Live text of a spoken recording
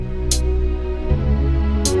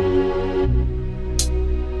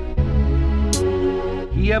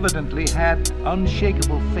He evidently had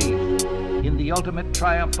unshakable faith in the ultimate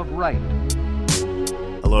triumph of right.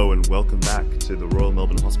 Hello and welcome back to the Royal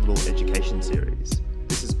Melbourne Hospital Education Series.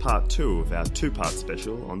 This is part 2 of our 2-part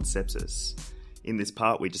special on sepsis. In this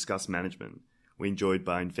part we discuss management. We're joined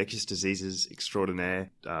by infectious diseases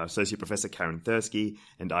extraordinaire, Associate Professor Karen Thursky,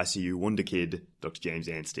 and ICU wonderkid, Dr. James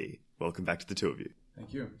Anstey. Welcome back to the two of you.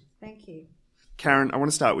 Thank you. Thank you. Karen, I want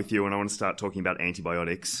to start with you and I want to start talking about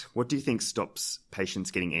antibiotics. What do you think stops patients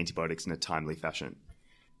getting antibiotics in a timely fashion?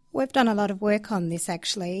 We've done a lot of work on this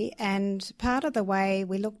actually, and part of the way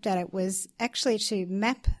we looked at it was actually to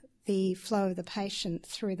map the flow of the patient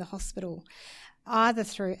through the hospital, either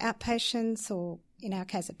through outpatients or, in our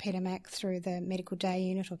case at Peter Mac, through the medical day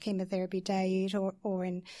unit or chemotherapy day unit or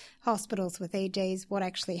in hospitals with EDs, what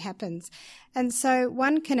actually happens. And so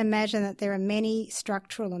one can imagine that there are many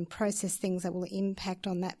structural and process things that will impact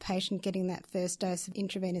on that patient getting that first dose of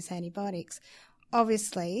intravenous antibiotics.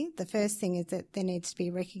 Obviously, the first thing is that there needs to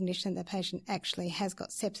be recognition that the patient actually has got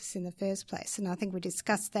sepsis in the first place. And I think we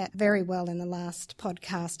discussed that very well in the last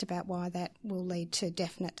podcast about why that will lead to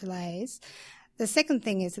definite delays. The second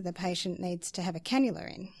thing is that the patient needs to have a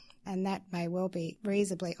cannula in, and that may well be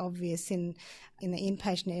reasonably obvious in the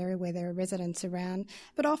inpatient area where there are residents around,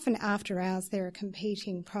 but often after hours there are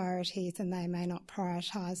competing priorities and they may not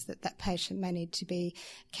prioritise that patient may need to be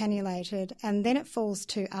cannulated, and then it falls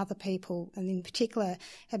to other people, and in particular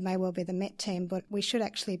it may well be the MET team, but we should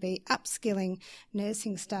actually be upskilling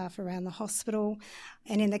nursing staff around the hospital,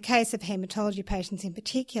 and in the case of haematology patients in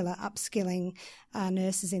particular, upskilling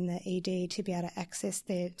nurses in the ED to be able to access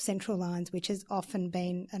their central lines, which has often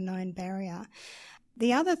been a known barrier.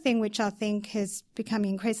 The other thing which I think has become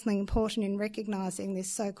increasingly important in recognising this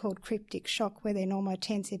so-called cryptic shock where they're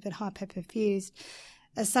normotensive but hypoperfused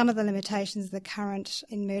are some of the limitations of the current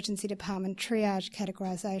emergency department triage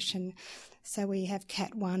categorisation. So we have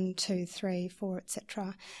Cat 1, 2, 3, 4,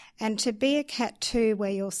 etc. And to be a Cat 2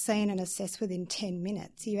 where you're seen and assessed within 10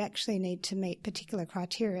 minutes, you actually need to meet particular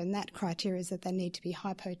criteria, and that criteria is that they need to be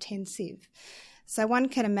hypotensive. So one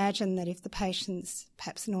can imagine that if the patient's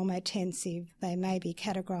perhaps normotensive, they may be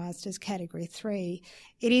categorised as Category 3.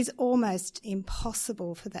 It is almost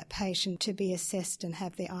impossible for that patient to be assessed and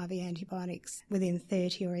have their IV antibiotics within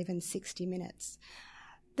 30 or even 60 minutes.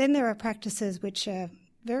 Then there are practices which are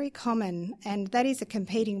very common, and that is the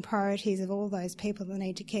competing priorities of all those people that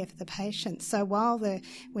need to care for the patient. So while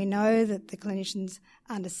we know that the clinicians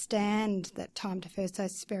understand that time to first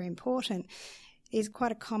dose is very important, is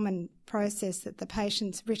quite a common process that the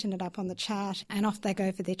patient's written it up on the chart and off they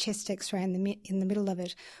go for their chest x-ray in the middle of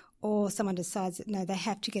it, or someone decides that no, they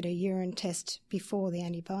have to get a urine test before the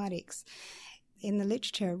antibiotics. In the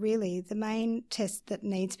literature, really, the main test that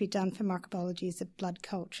needs to be done for microbiology is a blood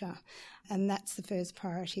culture, and that's the first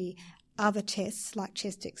priority. Other tests like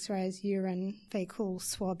chest x-rays, urine, faecal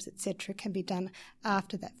swabs, etc. can be done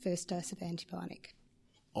after that first dose of antibiotic.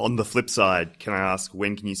 On the flip side, can I ask,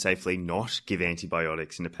 when can you safely not give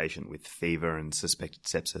antibiotics in a patient with fever and suspected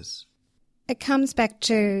sepsis? It comes back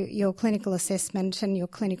to your clinical assessment and your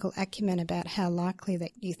clinical acumen about how likely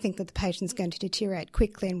that you think that the patient's going to deteriorate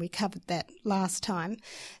quickly, and we covered that last time.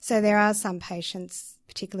 So there are some patients,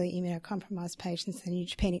 particularly immunocompromised patients and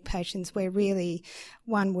neutropenic patients, where really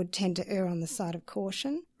one would tend to err on the side of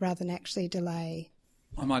caution rather than actually delay.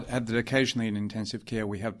 I might add that occasionally in intensive care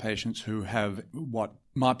we have patients who have what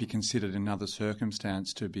might be considered in another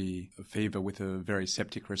circumstance to be a fever with a very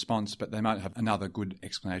septic response, but they might have another good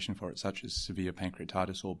explanation for it, such as severe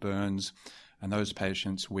pancreatitis or burns. And those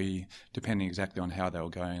patients, we, depending exactly on how they were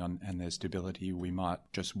going on and their stability, we might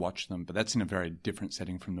just watch them. But that's in a very different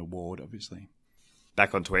setting from the ward, obviously.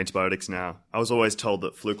 Back onto antibiotics now. I was always told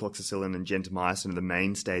that flucloxacillin and gentamicin are the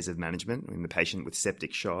mainstays of management in the patient with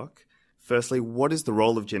septic shock. Firstly, what is the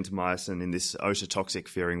role of gentamicin in this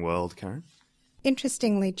ototoxic-fearing world, Karen?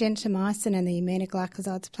 Interestingly, gentamicin and the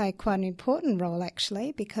aminoglycosides play quite an important role,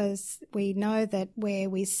 actually, because we know that where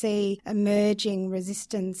we see emerging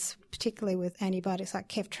resistance, particularly with antibiotics like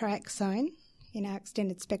ceftriaxone, in our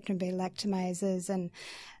extended spectrum beta-lactamases and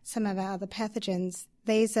some of our other pathogens,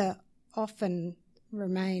 these are often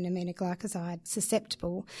remain aminoglycoside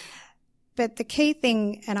susceptible. But the key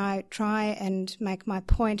thing, and I try and make my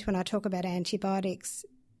point when I talk about antibiotics,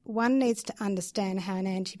 one needs to understand how an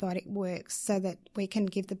antibiotic works so that we can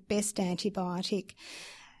give the best antibiotic.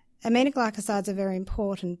 Aminoglycosides are very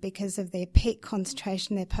important because of their peak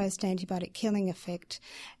concentration, their post-antibiotic killing effect,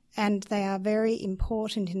 and they are very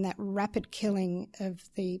important in that rapid killing of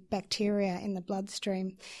the bacteria in the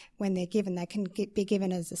bloodstream when they're given. They can be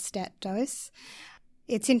given as a stat dose.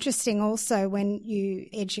 It's interesting also when you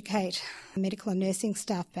educate medical and nursing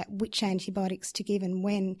staff about which antibiotics to give and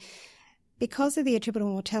when, because of the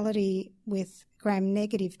attributable mortality with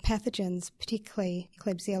gram-negative pathogens, particularly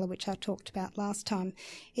Klebsiella, which I talked about last time,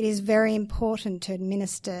 it is very important to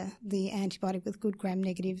administer the antibiotic with good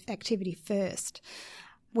gram-negative activity first.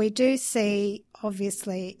 We do see,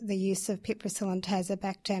 obviously, the use of piperacillin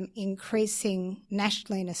tazobactam increasing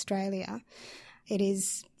nationally in Australia. It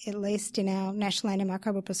is, at least in our National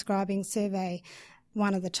Antimicrobial Prescribing Survey,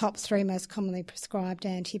 one of the top 3 most commonly prescribed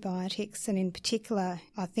antibiotics, and in particular,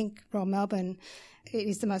 I think Royal Melbourne, it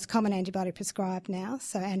is the most common antibiotic prescribed now,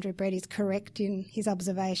 so Andrew Brett is correct in his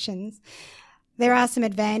observations. There are some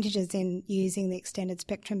advantages in using the extended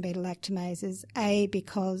spectrum beta-lactamases,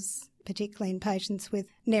 because particularly in patients with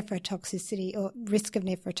nephrotoxicity or risk of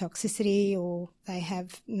nephrotoxicity, or they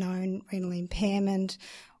have known renal impairment,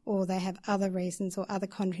 or they have other reasons or other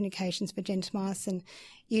contraindications for gentamicin,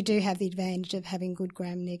 you do have the advantage of having good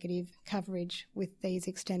gram-negative coverage with these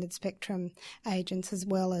extended spectrum agents, as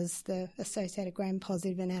well as the associated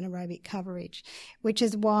gram-positive and anaerobic coverage, which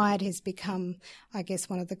is why it has become, I guess,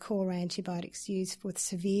 one of the core antibiotics used with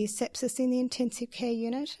severe sepsis in the intensive care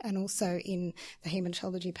unit and also in the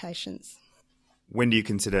haematology patients. When do you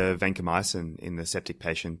consider vancomycin in the septic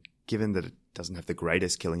patient, given that it doesn't have the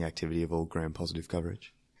greatest killing activity of all gram-positive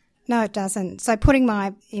coverage? No, it doesn't. So putting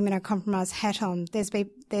my immunocompromised hat on,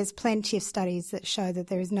 there's plenty of studies that show that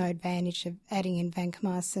there is no advantage of adding in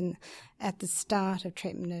vancomycin at the start of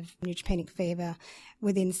treatment of neutropenic fever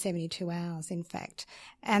within 72 hours, in fact.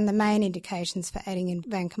 And the main indications for adding in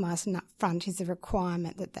vancomycin up front is a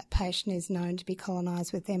requirement that that patient is known to be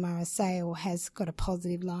colonised with MRSA or has got a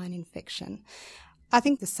positive line infection. I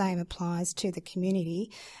think the same applies to the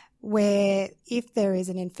community, where if there is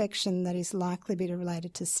an infection that is likely to be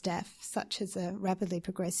related to staph, such as a rapidly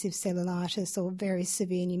progressive cellulitis or very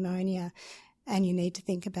severe pneumonia, and you need to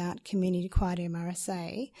think about community-acquired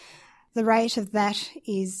MRSA, the rate of that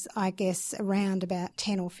is, I guess, around about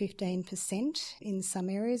 10 or 15% in some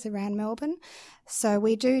areas around Melbourne. So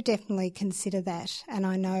we do definitely consider that, and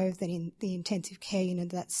I know that in the intensive care unit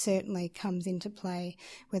that certainly comes into play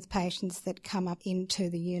with patients that come up into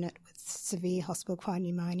the unit with severe hospital-acquired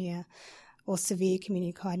pneumonia or severe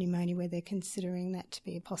community-acquired pneumonia, where they're considering that to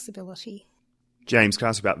be a possibility. James, can I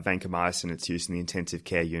ask about vancomycin, its use in the intensive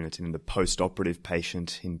care unit and in the post-operative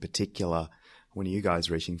patient in particular? When are you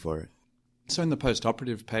guys reaching for it? So in the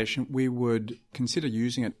post-operative patient, we would consider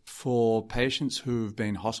using it for patients who've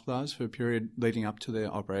been hospitalised for a period leading up to their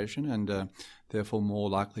operation and therefore more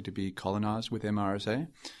likely to be colonised with MRSA.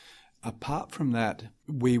 Apart from that,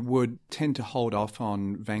 we would tend to hold off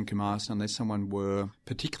on vancomycin unless someone were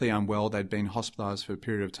particularly unwell, they'd been hospitalised for a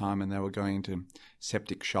period of time and they were going into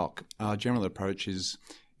septic shock. Our general approach is,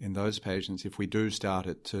 in those patients, if we do start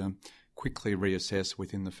it, to quickly reassess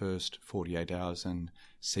within the first 48 hours and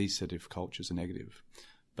cease it if cultures are negative.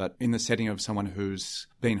 But in the setting of someone who's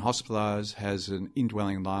been hospitalised, has an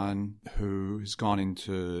indwelling line, who has gone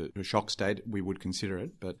into a shock state, we would consider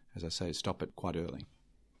it, but as I say, stop it quite early.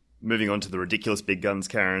 Moving on to the ridiculous big guns,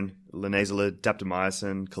 Karen. Linezolid,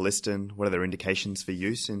 daptomycin, colistin, what are their indications for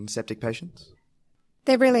use in septic patients?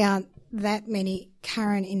 There really aren't that many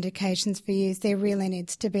current indications for use. There really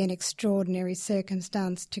needs to be an extraordinary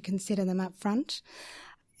circumstance to consider them up front.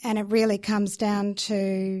 And it really comes down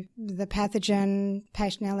to the pathogen,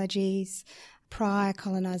 patient allergies, prior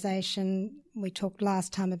colonisation. We talked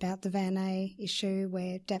last time about the Van A issue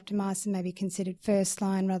where daptomycin may be considered first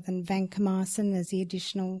line rather than vancomycin as the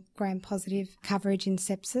additional gram-positive coverage in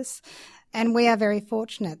sepsis. And we are very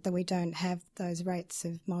fortunate that we don't have those rates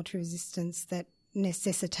of multi-resistance that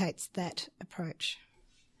necessitates that approach.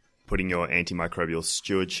 Putting your antimicrobial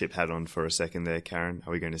stewardship hat on for a second there, Karen,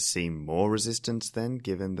 are we going to see more resistance then,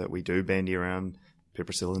 given that we do bandy around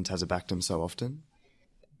piperacillin and tazobactam so often?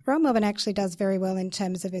 Royal Melbourne actually does very well in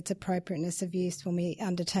terms of its appropriateness of use when we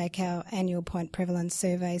undertake our annual point prevalence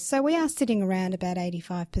surveys. So we are sitting around about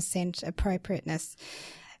 85% appropriateness.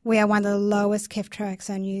 We are one of the lowest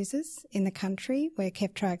ceftriaxone users in the country, where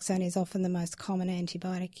ceftriaxone is often the most common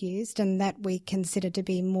antibiotic used, and that we consider to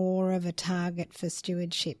be more of a target for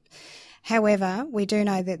stewardship. However, we do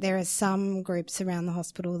know that there are some groups around the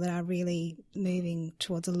hospital that are really moving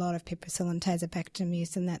towards a lot of piperacillin tazobactam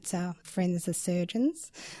use, and that's our friends the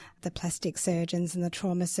surgeons. The plastic surgeons and the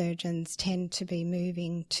trauma surgeons tend to be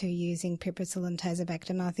moving to using piperacillin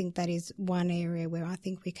tazobactam. I think that is one area where I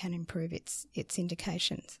think we can improve its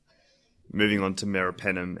indications. Moving on to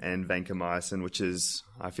meropenem and vancomycin, which is,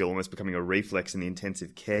 I feel, almost becoming a reflex in the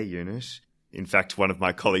intensive care unit. In fact, one of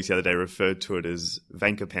my colleagues the other day referred to it as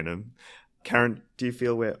vancopenem. Karen, do you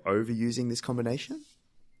feel we're overusing this combination?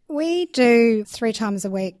 We do 3 times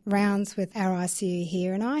a week rounds with our ICU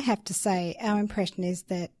here, and I have to say our impression is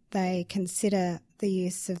that they consider the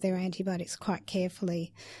use of their antibiotics quite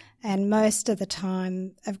carefully. And most of the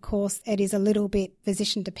time, of course, it is a little bit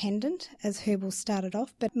physician dependent, as Herbal started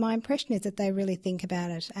off, but my impression is that they really think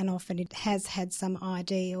about it, and often it has had some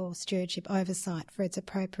ID or stewardship oversight for its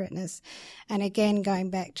appropriateness. And again,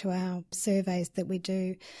 going back to our surveys that we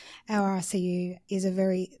do, our ICU is a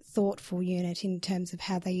very thoughtful unit in terms of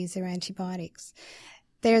how they use their antibiotics.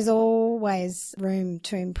 There's always room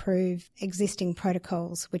to improve existing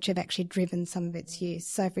protocols which have actually driven some of its use.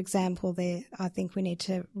 So, for example, I think we need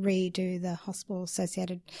to redo the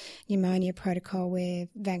hospital-associated pneumonia protocol where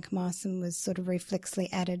vancomycin was sort of reflexly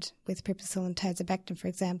added with piperacillin and tazobactam, for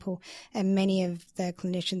example, and many of the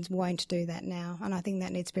clinicians won't do that now, and I think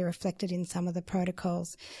that needs to be reflected in some of the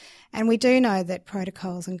protocols. And we do know that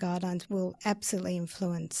protocols and guidelines will absolutely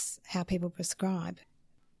influence how people prescribe.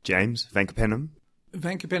 James, vancopenum?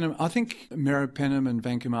 Vancopenum, I think meropenem and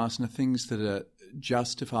vancomycin are things that are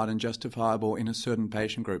justified and justifiable in a certain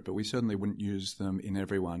patient group, but we certainly wouldn't use them in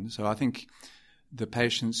everyone. So I think the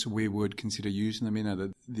patients we would consider using them in are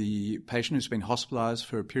the patient who's been hospitalised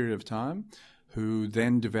for a period of time, who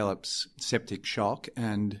then develops septic shock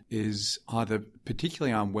and is either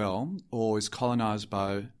particularly unwell or is colonised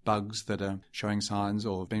by bugs that are showing signs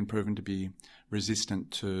or have been proven to be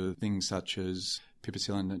resistant to things such as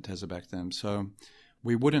piperacillin and tazobactam. So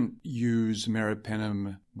we wouldn't use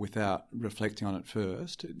meropenem without reflecting on it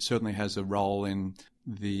first. It certainly has a role in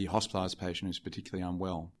the hospitalised patient who's particularly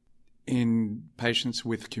unwell. In patients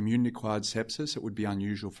with community-acquired sepsis, it would be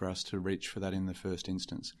unusual for us to reach for that in the first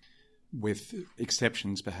instance, with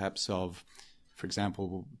exceptions perhaps of, for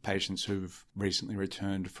example, patients who've recently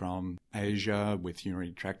returned from Asia with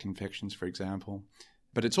urinary tract infections, for example.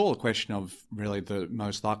 But it's all a question of really the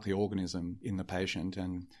most likely organism in the patient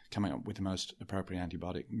and coming up with the most appropriate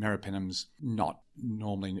antibiotic. Meropenem's not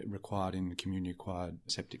normally required in community-acquired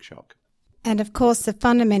septic shock. And of course, the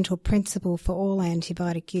fundamental principle for all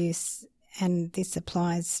antibiotic use, and this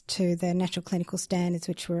applies to the National Clinical Standards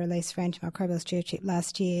which were released for antimicrobial stewardship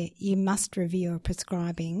last year, you must review your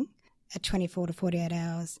prescribing at 24 to 48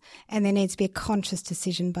 hours. And there needs to be a conscious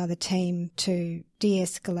decision by the team to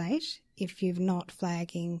de-escalate if you're not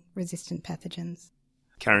flagging resistant pathogens.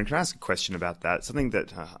 Karen, can I ask a question about that? Something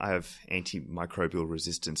that I have antimicrobial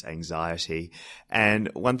resistance anxiety,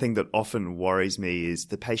 and one thing that often worries me is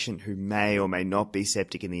the patient who may or may not be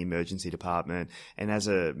septic in the emergency department, and as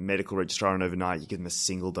a medical registrar and overnight you give them a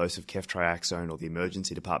single dose of ceftriaxone, or the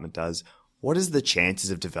emergency department does. What is the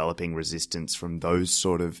chances of developing resistance from those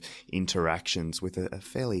sort of interactions with a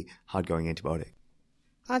fairly hard-going antibiotic?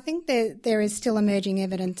 I think there is still emerging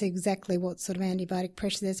evidence exactly what sort of antibiotic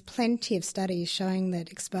pressure. There's plenty of studies showing that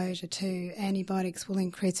exposure to antibiotics will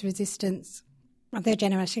increase resistance of their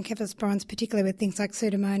generation cephalosporins, particularly with things like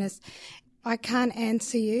Pseudomonas. I can't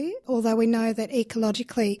answer you, although we know that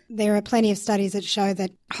ecologically there are plenty of studies that show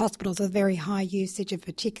that hospitals with very high usage of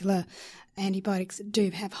particular antibiotics do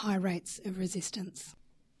have high rates of resistance.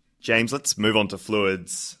 James, let's move on to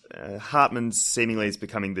fluids. Hartmann's seemingly is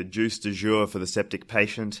becoming the juice du jour for the septic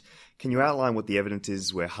patient. Can you outline what the evidence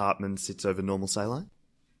is where Hartmann sits over normal saline?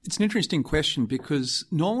 It's an interesting question because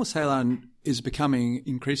normal saline is becoming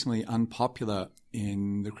increasingly unpopular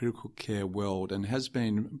in the critical care world and has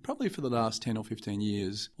been probably for the last 10 or 15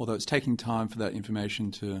 years, although it's taking time for that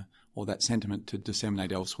information or that sentiment to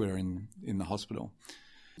disseminate elsewhere in the hospital.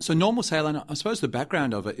 So normal saline, I suppose the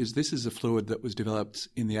background of it is this is a fluid that was developed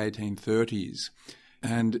in the 1830s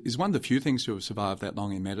and is one of the few things to have survived that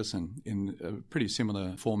long in medicine in a pretty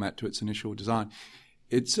similar format to its initial design.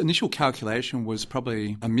 Its initial calculation was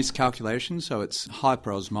probably a miscalculation, so it's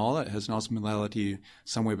hyperosmolar. It has an osmolality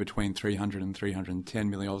somewhere between 300 and 310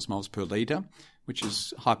 milliosmoles per litre, which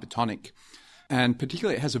is hypertonic. And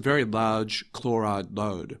particularly it has a very large chloride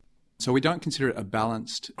load. So we don't consider it a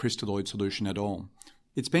balanced crystalloid solution at all.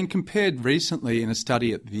 It's been compared recently in a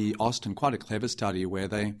study at the Austin, quite a clever study, where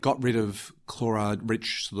they got rid of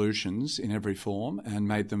chloride-rich solutions in every form and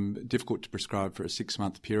made them difficult to prescribe for a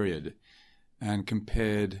 6-month period and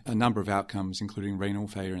compared a number of outcomes, including renal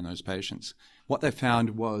failure in those patients. What they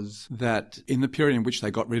found was that in the period in which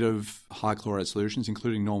they got rid of high chloride solutions,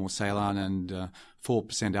 including normal saline and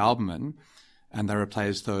 4% albumin, and they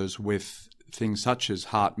replaced those with things such as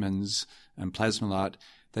Hartmann's and Plasmolite,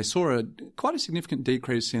 they saw quite a significant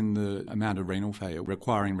decrease in the amount of renal failure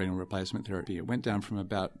requiring renal replacement therapy. It went down from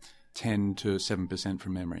about 10 to 7%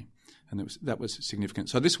 from memory, and that was significant.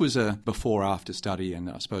 So this was a before-after study and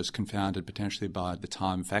I suppose confounded potentially by the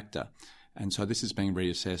time factor. And so this is being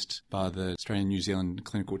reassessed by the Australian New Zealand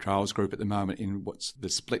Clinical Trials Group at the moment in what's the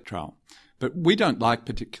SPLIT trial. But we don't like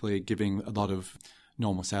particularly giving a lot of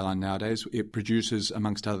normal saline nowadays. It produces,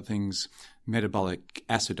 amongst other things, metabolic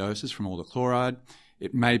acidosis from all the chloride.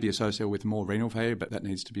 It may be associated with more renal failure, but that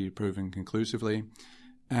needs to be proven conclusively.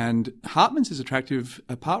 And Hartmann's is attractive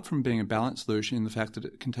apart from being a balanced solution in the fact that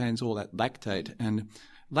it contains all that lactate. And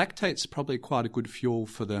lactate's probably quite a good fuel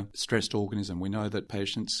for the stressed organism. We know that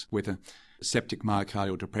patients with a septic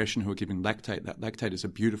myocardial depression who are given lactate, that lactate is a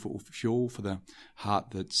beautiful fuel for the heart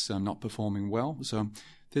that's not performing well. So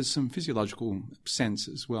there's some physiological sense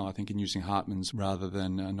as well, I think, in using Hartmann's rather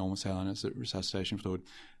than normal saline as a resuscitation fluid.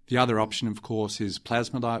 The other option, of course, is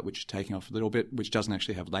Plasmodite, which is taking off a little bit, which doesn't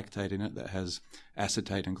actually have lactate in it, that has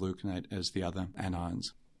acetate and gluconate as the other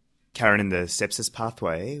anions. Karen, in the sepsis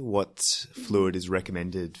pathway, what fluid is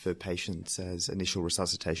recommended for patients as initial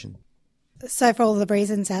resuscitation? So for all the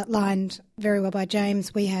reasons outlined very well by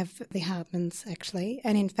James, we have the Hartmann's actually.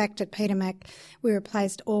 And in fact, at Peter Mac, we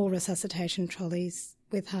replaced all resuscitation trolleys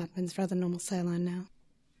with Hartmann's rather than normal saline now.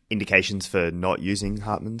 Indications for not using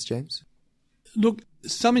Hartmann's, James? Look,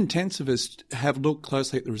 some intensivists have looked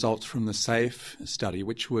closely at the results from the SAFE study,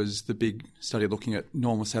 which was the big study looking at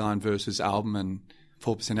normal saline versus albumin,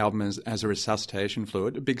 4% albumin as a resuscitation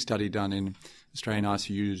fluid, a big study done in Australian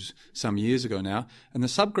ICUs some years ago now. And the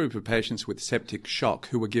subgroup of patients with septic shock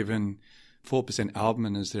who were given 4%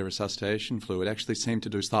 albumin as their resuscitation fluid actually seemed to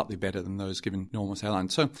do slightly better than those given normal saline.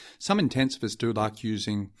 So some intensivists do like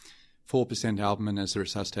using 4% albumin as a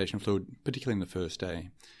resuscitation fluid, particularly in the first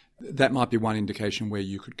day. That might be one indication where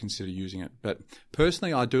you could consider using it. But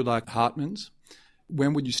personally, I do like Hartmann's.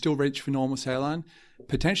 When would you still reach for normal saline?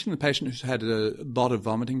 Potentially the patient who's had a lot of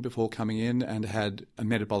vomiting before coming in and had a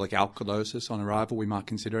metabolic alkalosis on arrival, we might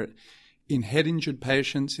consider it. In head-injured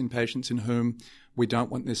patients, in patients in whom we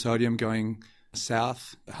don't want their sodium going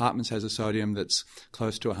south, Hartmann's has a sodium that's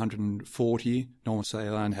close to 140. Normal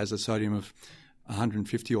saline has a sodium of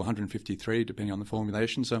 150 or 153, depending on the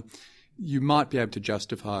formulation. So you might be able to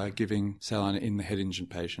justify giving saline in the head-injured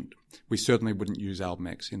patient. We certainly wouldn't use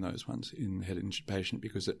Albumex in those ones, in the head-injured patient,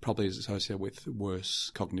 because it probably is associated with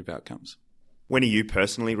worse cognitive outcomes. When are you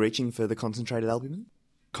personally reaching for the concentrated albumin?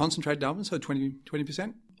 Concentrated albumin, so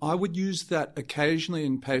 20%. I would use that occasionally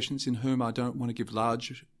in patients in whom I don't want to give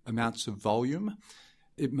large amounts of volume.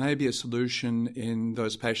 It may be a solution in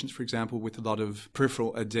those patients, for example, with a lot of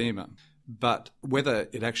peripheral edema. But whether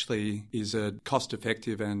it actually is a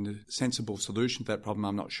cost-effective and sensible solution to that problem,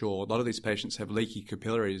 I'm not sure. A lot of these patients have leaky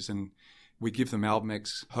capillaries, and we give them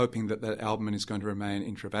Albumex hoping that that albumin is going to remain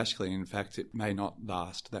intravascularly. In fact, it may not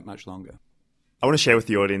last that much longer. I want to share with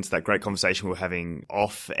the audience that great conversation we were having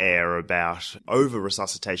off-air about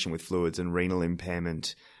over-resuscitation with fluids and renal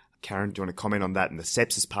impairment. Karen, do you want to comment on that and the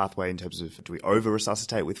sepsis pathway in terms of, do we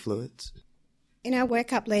over-resuscitate with fluids? In our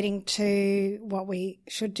workup leading to what we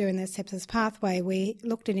should do in the sepsis pathway, we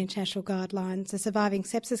looked at international guidelines. The Surviving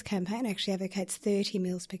Sepsis Campaign actually advocates 30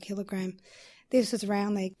 mils per kilogram. This was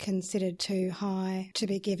roundly considered too high to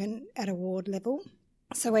be given at a ward level.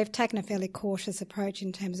 So we've taken a fairly cautious approach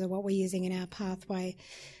in terms of what we're using in our pathway.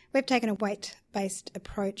 We've taken a weight-based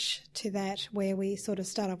approach to that, where we sort of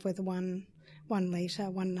start off with 1 litre,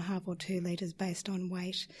 1.5 or 2 litres based on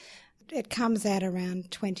weight. It comes out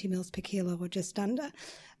around 20 mils per kilo or just under,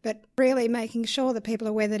 but really making sure that people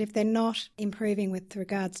are aware that if they're not improving with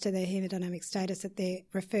regards to their hemodynamic status, that they're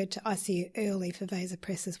referred to ICU early for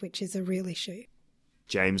vasopressors, which is a real issue.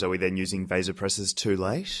 James, are we then using vasopressors too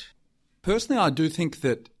late? Personally, I do think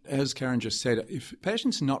that, as Karen just said, if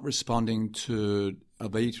patients are not responding to a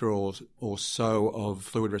litre or so of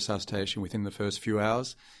fluid resuscitation within the first few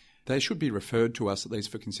hours, they should be referred to us at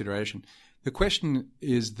least for consideration. The question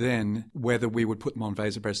is then whether we would put them on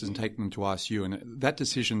vasopressors and take them to ICU, and that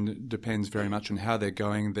decision depends very much on how they're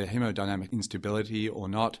going, their hemodynamic instability or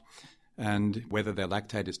not, and whether their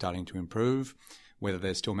lactate is starting to improve, whether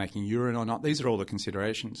they're still making urine or not. These are all the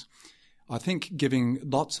considerations. I think giving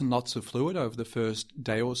lots and lots of fluid over the first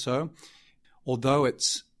day or so, although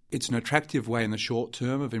it's an attractive way in the short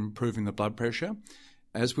term of improving the blood pressure,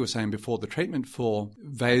 as we were saying before, the treatment for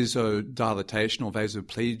vasodilatation or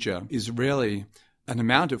vasoplegia is really an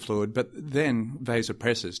amount of fluid, but then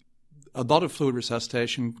vasopressors. A lot of fluid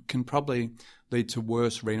resuscitation can probably lead to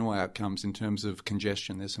worse renal outcomes in terms of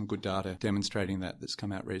congestion. There's some good data demonstrating that's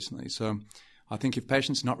come out recently. So I think if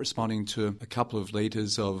patients are not responding to a couple of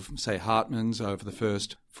litres of, say, Hartmann's over the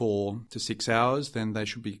first 4 to 6 hours, then they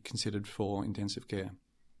should be considered for intensive care.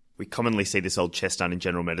 We commonly see this old chestnut in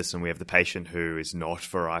general medicine. We have the patient who is not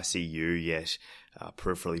for ICU yet,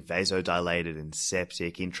 peripherally vasodilated and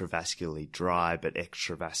septic, intravascularly dry but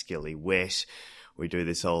extravascularly wet. We do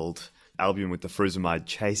this old albumin with the furosemide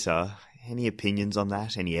chaser. Any opinions on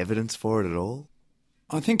that? Any evidence for it at all?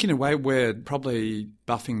 I think in a way we're probably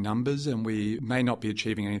buffing numbers and we may not be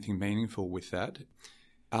achieving anything meaningful with that.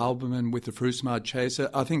 Albumin with the furosemide chaser,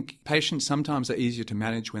 I think patients sometimes are easier to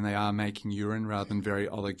manage when they are making urine rather than very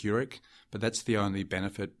oliguric, but that's the only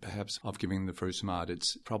benefit perhaps of giving the furosemide.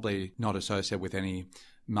 It's probably not associated with any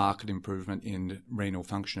marked improvement in renal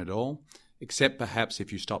function at all, except perhaps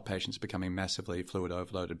if you stop patients becoming massively fluid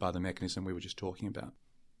overloaded by the mechanism we were just talking about.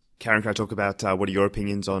 Karen, can I talk about what are your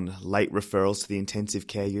opinions on late referrals to the intensive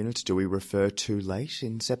care unit? Do we refer too late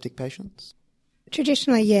in septic patients?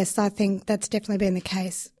 Traditionally, yes, I think that's definitely been the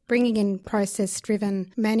case. Bringing in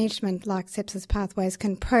process-driven management like sepsis pathways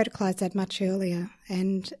can protocolise that much earlier,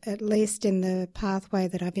 and at least in the pathway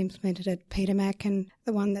that I've implemented at Peter Mac and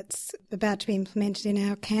the one that's about to be implemented in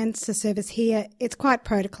our cancer service here, it's quite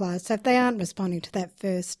protocolised. So if they aren't responding to that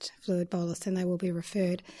first fluid bolus, then they will be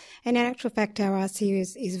referred. And in actual fact, our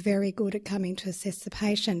ICU is very good at coming to assess the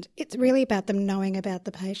patient. It's really about them knowing about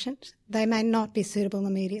the patient. They may not be suitable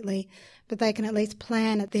immediately, but they can at least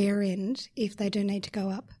plan at their end if they do need to go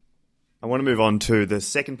up. I want to move on to the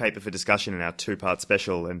second paper for discussion in our two-part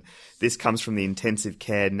special, and this comes from the Intensive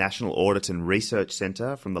Care National Audit and Research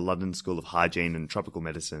Centre from the London School of Hygiene and Tropical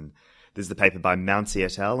Medicine. This is the paper by Mounsey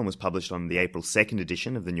et al. And was published on the April 2nd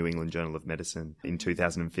edition of the New England Journal of Medicine in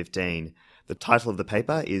 2015. The title of the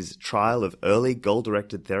paper is Trial of Early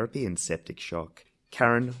Goal-Directed Therapy in Septic Shock.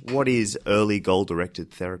 Karen, what is early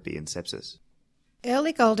goal-directed therapy in sepsis?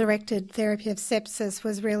 Early goal-directed therapy of sepsis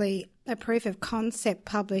was really a proof of concept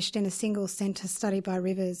published in a single-centre study by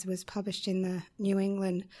Rivers. It was published in the New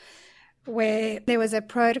England, where there was a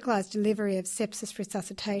protocolised delivery of sepsis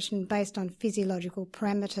resuscitation based on physiological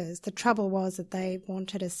parameters. The trouble was that they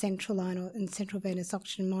wanted a central line and central venous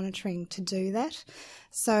oxygen monitoring to do that.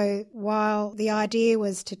 So while the idea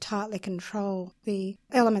was to tightly control the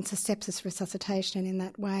elements of sepsis resuscitation in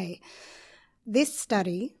that way, this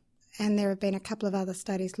study, and there have been a couple of other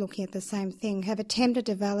studies looking at the same thing, have attempted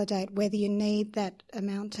to validate whether you need that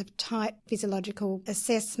amount of tight physiological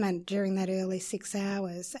assessment during that early 6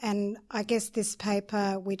 hours. And I guess this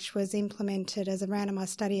paper, which was implemented as a randomised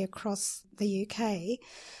study across the UK,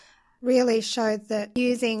 really showed that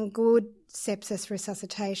using good sepsis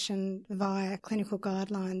resuscitation via clinical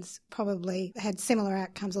guidelines probably had similar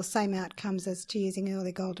outcomes or same outcomes as to using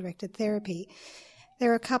early goal-directed therapy.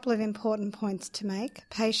 There are a couple of important points to make.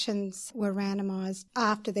 Patients were randomised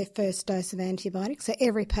after their first dose of antibiotics, so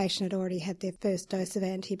every patient had already had their first dose of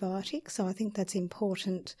antibiotics, so I think that's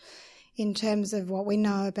important in terms of what we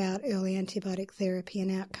know about early antibiotic therapy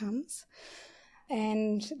and outcomes.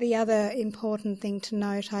 And the other important thing to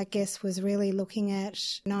note, I guess, was really looking at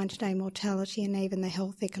 90-day mortality and even the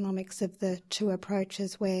health economics of the two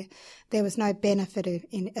approaches, where there was no benefit of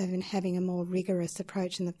having a more rigorous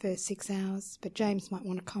approach in the first 6 hours. But James might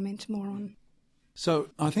want to comment more on. So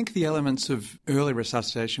I think the elements of early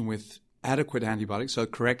resuscitation with adequate antibiotics, so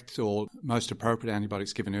correct or most appropriate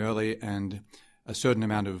antibiotics given early and a certain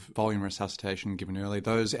amount of volume resuscitation given early,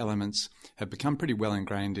 those elements have become pretty well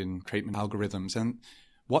ingrained in treatment algorithms. And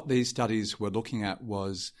what these studies were looking at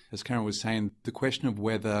was, as Karen was saying, the question of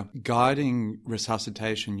whether guiding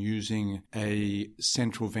resuscitation using a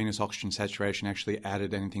central venous oxygen saturation actually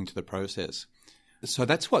added anything to the process. So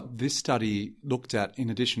that's what this study looked at, in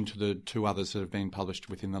addition to the two others that have been published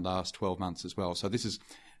within the last 12 months as well. So this is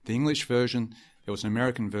the English version. There was an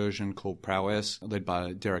American version called Prowess, led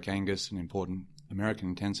by Derek Angus, an important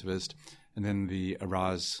American intensivist, and then the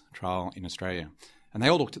ARISE trial in Australia. And they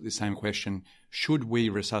all looked at the same question: should we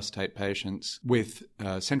resuscitate patients with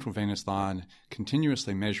a central venous line,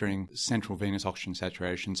 continuously measuring central venous oxygen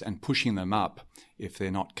saturations and pushing them up if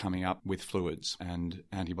they're not coming up with fluids and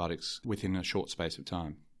antibiotics within a short space of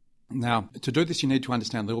time? Now, to do this, you need to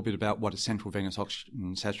understand a little bit about what a central venous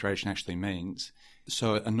oxygen saturation actually means.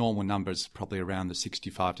 So a normal number is probably around the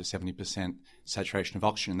 65 to 70% saturation of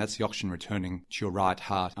oxygen. That's the oxygen returning to your right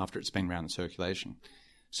heart after it's been around the circulation.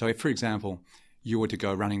 So if, for example, you were to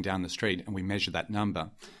go running down the street and we measure that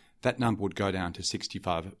number would go down to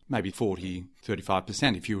 65, maybe 40,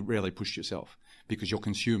 35% if you really pushed yourself, because you're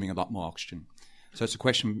consuming a lot more oxygen. So it's a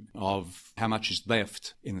question of how much is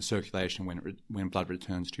left in the circulation when blood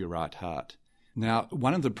returns to your right heart. Now,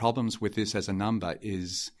 one of the problems with this as a number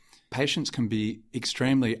is patients can be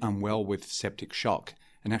extremely unwell with septic shock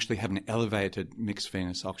and actually have an elevated mixed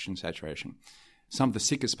venous oxygen saturation. Some of the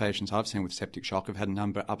sickest patients I've seen with septic shock have had a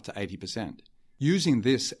number up to 80%. Using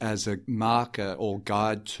this as a marker or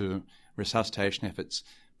guide to resuscitation efforts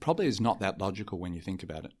probably is not that logical when you think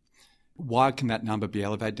about it. Why can that number be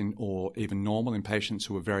elevated or even normal in patients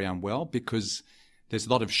who are very unwell? Because there's a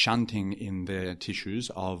lot of shunting in their tissues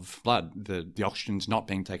of blood. The oxygen's not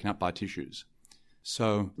being taken up by tissues.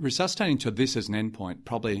 So resuscitating to this as an endpoint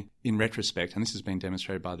probably, in retrospect, and this has been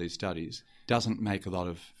demonstrated by these studies, doesn't make a lot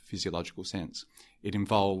of physiological sense. It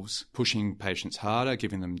involves pushing patients harder,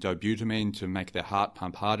 giving them dobutamine to make their heart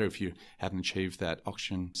pump harder if you haven't achieved that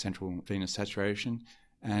oxygen central venous saturation,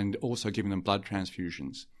 and also giving them blood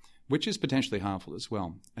transfusions, which is potentially harmful as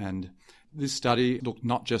well. And this study looked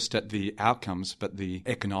not just at the outcomes, but the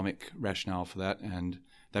economic rationale for that, and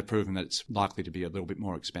they've proven that it's likely to be a little bit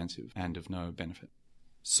more expensive and of no benefit.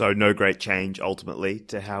 So no great change ultimately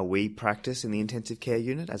to how we practice in the intensive care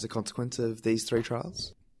unit as a consequence of these 3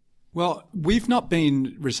 trials? Well, we've not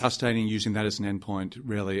been resuscitating using that as an endpoint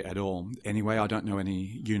really at all. Anyway, I don't know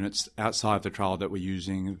any units outside of the trial that were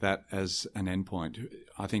using that as an endpoint.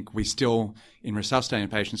 I think we still, in resuscitating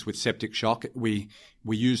patients with septic shock, we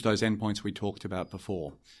use those endpoints we talked about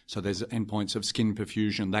before. So there's endpoints of skin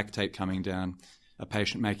perfusion, lactate coming down, a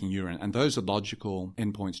patient making urine, and those are logical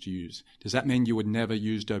endpoints to use. Does that mean you would never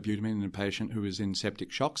use dobutamine in a patient who is in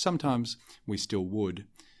septic shock? Sometimes we still would,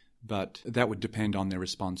 but that would depend on their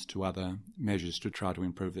response to other measures to try to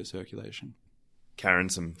improve their circulation. Karen,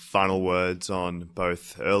 some final words on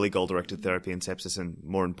both early goal-directed therapy and sepsis, and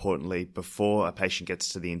more importantly, before a patient gets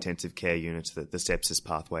to the intensive care unit, the sepsis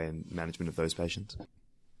pathway and management of those patients.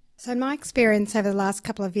 So in my experience over the last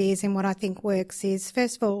couple of years, and what I think works is,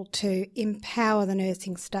 first of all, to empower the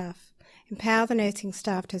nursing staff. Empower the nursing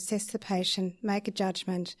staff to assess the patient, make a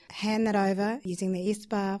judgment, hand that over using the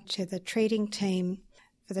ISPA to the treating team,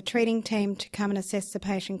 for the treating team to come and assess the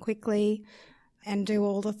patient quickly and do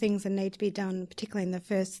all the things that need to be done, particularly in the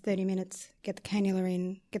first 30 minutes. Get the cannula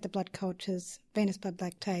in, get the blood cultures, venous blood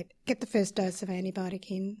lactate, get the first dose of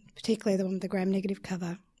antibiotic in, particularly the one with the gram-negative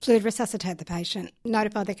cover. Fluid resuscitate the patient,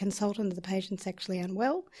 notify the consultant that the patient's actually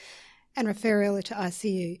unwell, and refer early to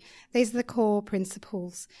ICU. These are the core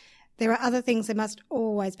principles. There are other things that must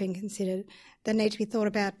always be considered that need to be thought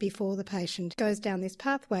about before the patient goes down this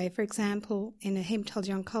pathway. For example, in a haematology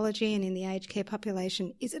oncology and in the aged care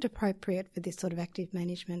population, is it appropriate for this sort of active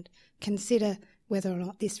management? Consider whether or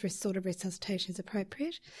not this sort of resuscitation is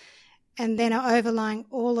appropriate. And then overlying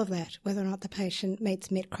all of that, whether or not the patient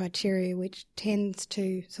meets MET criteria, which tends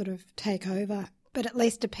to sort of take over. But at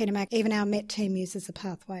least at Peter Mac, even our MET team uses a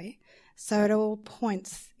pathway. So at all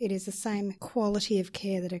points, it is the same quality of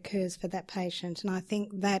care that occurs for that patient. And I think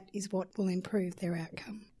that is what will improve their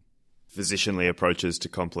outcome. Physicianly approaches to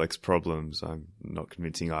complex problems. I'm not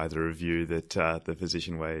convincing either of you that the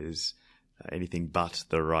physician way is anything but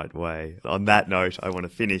the right way. On that note, I want to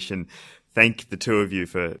finish and thank the two of you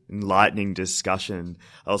for enlightening discussion.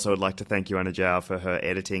 I also would like to thank Ioana Zhao for her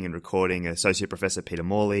editing and recording, Associate Professor Peter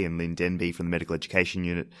Morley and Lynn Denby from the Medical Education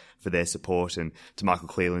Unit for their support, and to Michael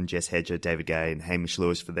Cleland, Jess Hedger, David Gay and Hamish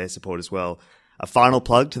Lewis for their support as well. A final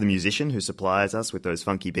plug to the musician who supplies us with those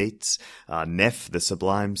funky beats, Neff, the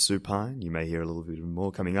Sublime Supine. You may hear a little bit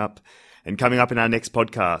more coming up. And coming up in our next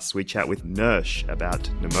podcast, we chat with Nersh about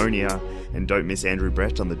pneumonia, and don't miss Andrew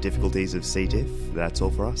Brett on the difficulties of C. diff. That's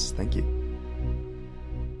all for us. Thank you.